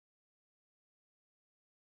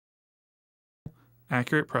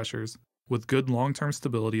accurate pressures with good long-term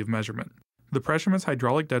stability of measurement. The Pressurements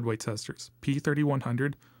hydraulic deadweight testers,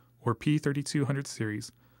 P3100 or P3200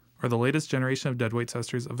 Series, are the latest generation of deadweight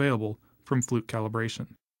testers available from Fluke Calibration.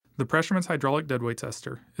 The Pressurements hydraulic deadweight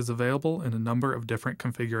tester is available in a number of different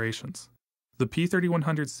configurations. The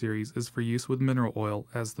P3100 series is for use with mineral oil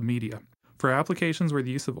as the media. For applications where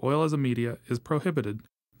the use of oil as a media is prohibited,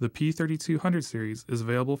 the P3200 series is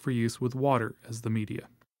available for use with water as the media.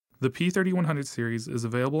 The P3100 series is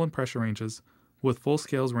available in pressure ranges with full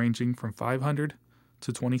scales ranging from 500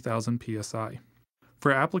 to 20,000 psi.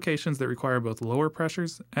 For applications that require both lower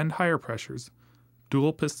pressures and higher pressures,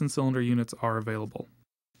 dual piston cylinder units are available.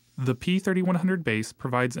 The P3100 base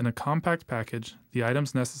provides in a compact package the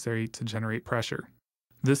items necessary to generate pressure.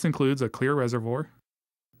 This includes a clear reservoir,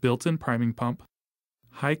 built-in priming pump,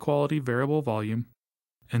 high-quality variable volume,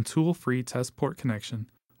 and tool-free test port connection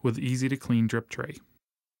with easy-to-clean drip tray.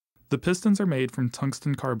 The pistons are made from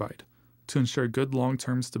tungsten carbide to ensure good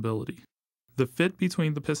long-term stability. The fit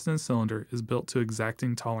between the piston and cylinder is built to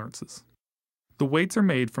exacting tolerances. The weights are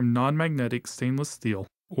made from non-magnetic stainless steel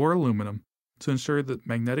or aluminum to ensure that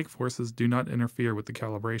magnetic forces do not interfere with the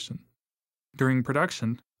calibration. During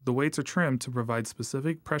production, the weights are trimmed to provide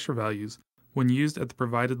specific pressure values when used at the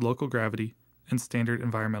provided local gravity and standard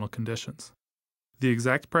environmental conditions. The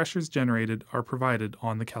exact pressures generated are provided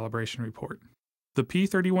on the calibration report. The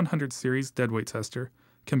P3100 series deadweight tester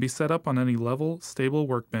can be set up on any level, stable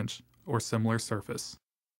workbench or similar surface.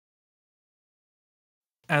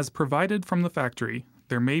 As provided from the factory,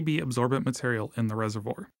 there may be absorbent material in the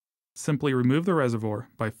reservoir. Simply remove the reservoir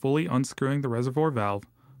by fully unscrewing the reservoir valve,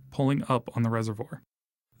 pulling up on the reservoir.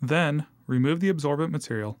 Then, remove the absorbent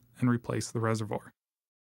material and replace the reservoir.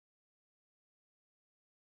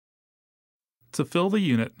 To fill the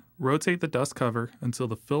unit, rotate the dust cover until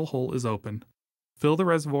the fill hole is open, fill the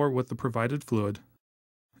reservoir with the provided fluid,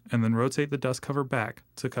 and then rotate the dust cover back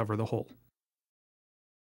to cover the hole.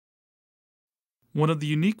 One of the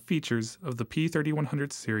unique features of the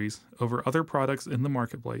P3100 series over other products in the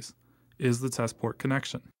marketplace is the test port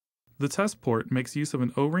connection. The test port makes use of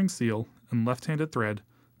an O-ring seal and left-handed thread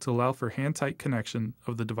to allow for hand-tight connection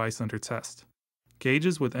of the device under test.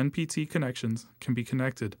 Gauges with NPT connections can be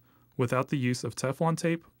connected without the use of Teflon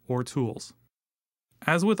tape or tools.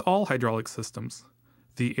 As with all hydraulic systems,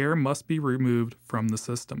 the air must be removed from the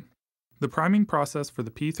system. The priming process for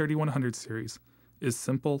the P3100 series is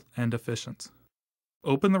simple and efficient.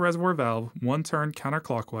 Open the reservoir valve one turn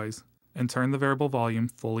counterclockwise and turn the variable volume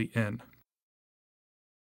fully in.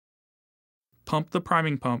 Pump the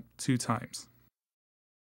priming pump 2 times.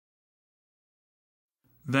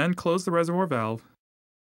 Then close the reservoir valve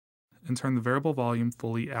and turn the variable volume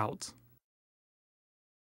fully out.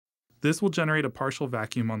 This will generate a partial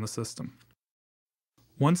vacuum on the system.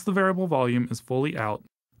 Once the variable volume is fully out,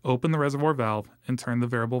 open the reservoir valve and turn the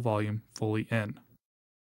variable volume fully in.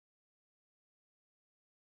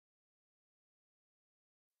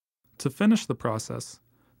 To finish the process,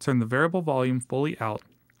 turn the variable volume fully out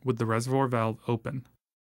with the reservoir valve open.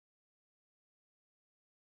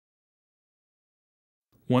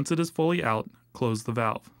 Once it is fully out, close the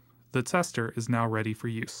valve. The tester is now ready for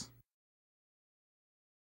use.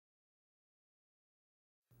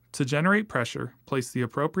 To generate pressure, place the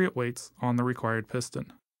appropriate weights on the required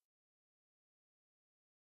piston.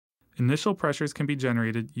 Initial pressures can be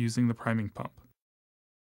generated using the priming pump.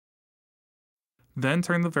 Then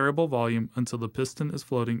turn the variable volume until the piston is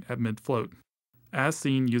floating at mid-float, as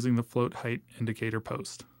seen using the float height indicator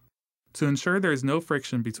post. To ensure there is no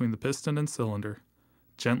friction between the piston and cylinder,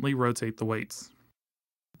 gently rotate the weights.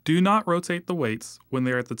 Do not rotate the weights when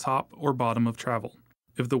they are at the top or bottom of travel.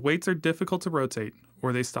 If the weights are difficult to rotate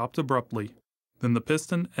or they stopped abruptly, then the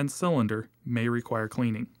piston and cylinder may require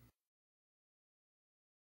cleaning.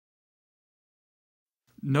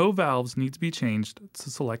 No valves need to be changed to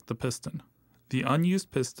select the piston. The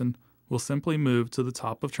unused piston will simply move to the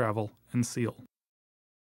top of travel and seal.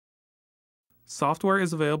 Software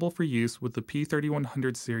is available for use with the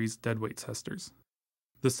P3100 series deadweight testers.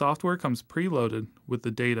 The software comes preloaded with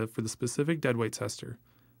the data for the specific deadweight tester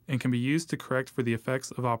and can be used to correct for the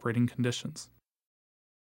effects of operating conditions.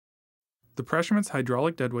 The Pressurements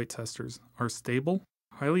hydraulic deadweight testers are stable,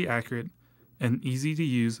 highly accurate, and easy to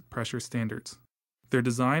use pressure standards. Their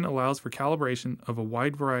design allows for calibration of a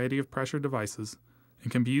wide variety of pressure devices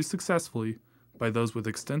and can be used successfully by those with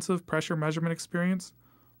extensive pressure measurement experience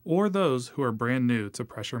or those who are brand new to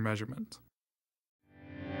pressure measurement.